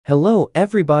Hello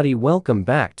everybody, welcome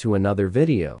back to another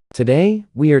video. Today,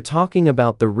 we are talking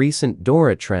about the recent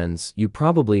Dora trends you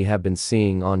probably have been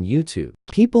seeing on YouTube.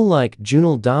 People like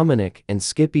Junal Dominic and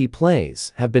Skippy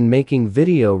Plays have been making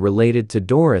video related to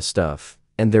Dora stuff,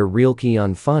 and they're real key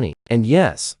unfunny. And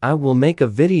yes, I will make a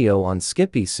video on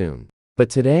Skippy soon. But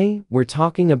today, we're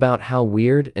talking about how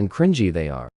weird and cringy they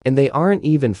are. And they aren't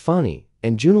even funny,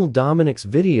 and Junal Dominic's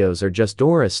videos are just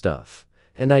Dora stuff.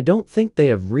 And I don't think they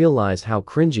have realized how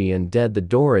cringy and dead the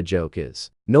Dora joke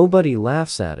is. Nobody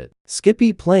laughs at it.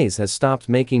 Skippy Plays has stopped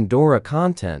making Dora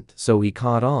content, so he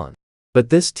caught on. But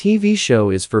this TV show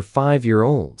is for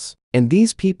 5-year-olds. And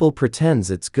these people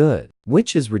pretends it's good,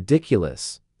 which is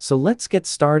ridiculous. So let's get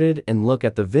started and look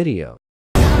at the video.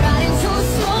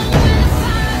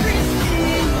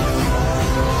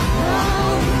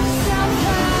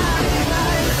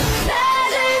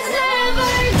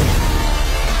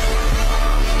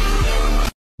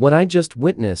 What I just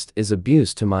witnessed is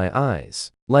abuse to my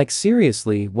eyes. Like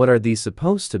seriously, what are these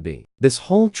supposed to be? This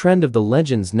whole trend of the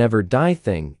legends never die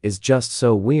thing is just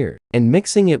so weird. And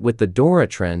mixing it with the Dora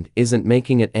trend isn't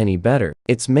making it any better.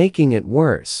 It's making it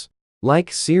worse.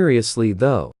 Like seriously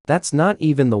though, that's not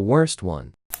even the worst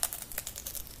one.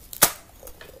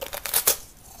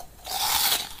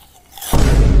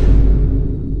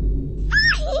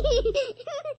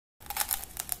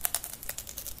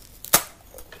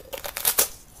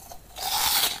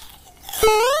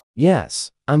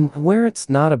 Yes, I'm aware it's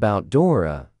not about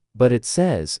Dora, but it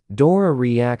says, Dora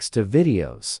reacts to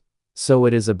videos. So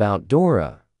it is about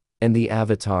Dora, and the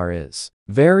avatar is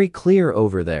very clear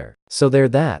over there. So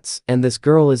that's, and this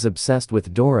girl is obsessed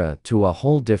with Dora to a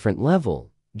whole different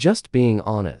level, just being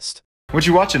honest. What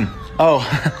you watching? Oh,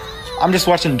 I'm just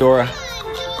watching Dora.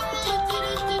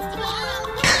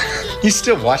 You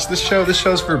still watch this show? This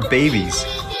show's for babies.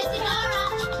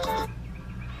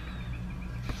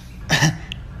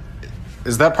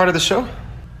 Is that part of the show?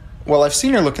 Well, I've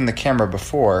seen her look in the camera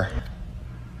before.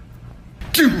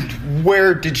 Dude,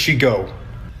 where did she go?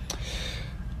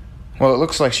 Well, it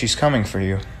looks like she's coming for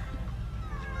you.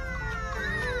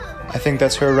 I think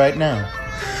that's her right now.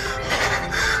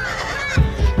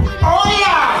 Oh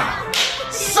yeah!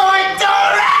 Soy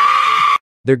Dora!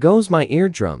 There goes my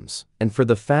eardrums, and for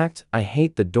the fact I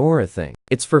hate the Dora thing.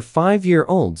 It's for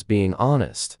 5-year-olds being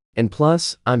honest. And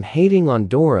plus, I'm hating on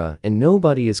Dora and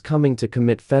nobody is coming to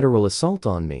commit federal assault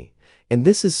on me. And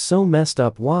this is so messed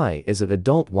up. Why is an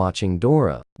adult watching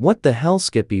Dora? What the hell,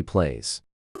 Skippy Plays?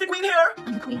 The queen here!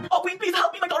 I'm the queen. Oh, queen, please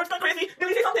help me. My daughter's gone crazy.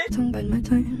 Billy, say something. Don't bite my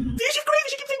tongue. See, she's crazy.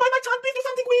 She keeps saying, bite my tongue. Please do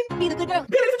something, queen. Be the good girl.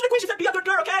 Billy, listen to the queen. She said, be a good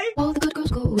girl, okay? All the good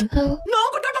girls go to hell. No,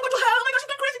 good girl, don't go to hell. Oh my gosh,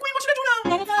 she's gone crazy, queen. What should I do now?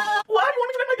 Let it go. What? You want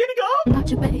me to let my baby go? Not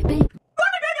your baby.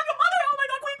 Run, my baby. I'm your mother. Oh my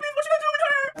god, queen, please. What should I do with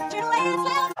her? Turn away and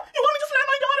slam. You want me to slam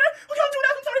my daughter? Okay, I'll do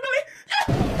that. I'm sorry, Billy.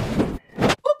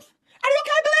 Oops. Are you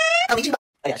okay, Billy?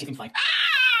 Oh yeah, she seems fine.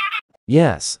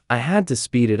 Yes, I had to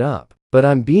speed it up. But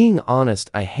I'm being honest,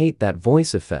 I hate that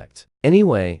voice effect.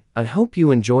 Anyway, I hope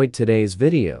you enjoyed today's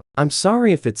video. I'm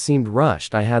sorry if it seemed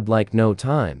rushed, I had like no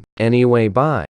time. Anyway, bye.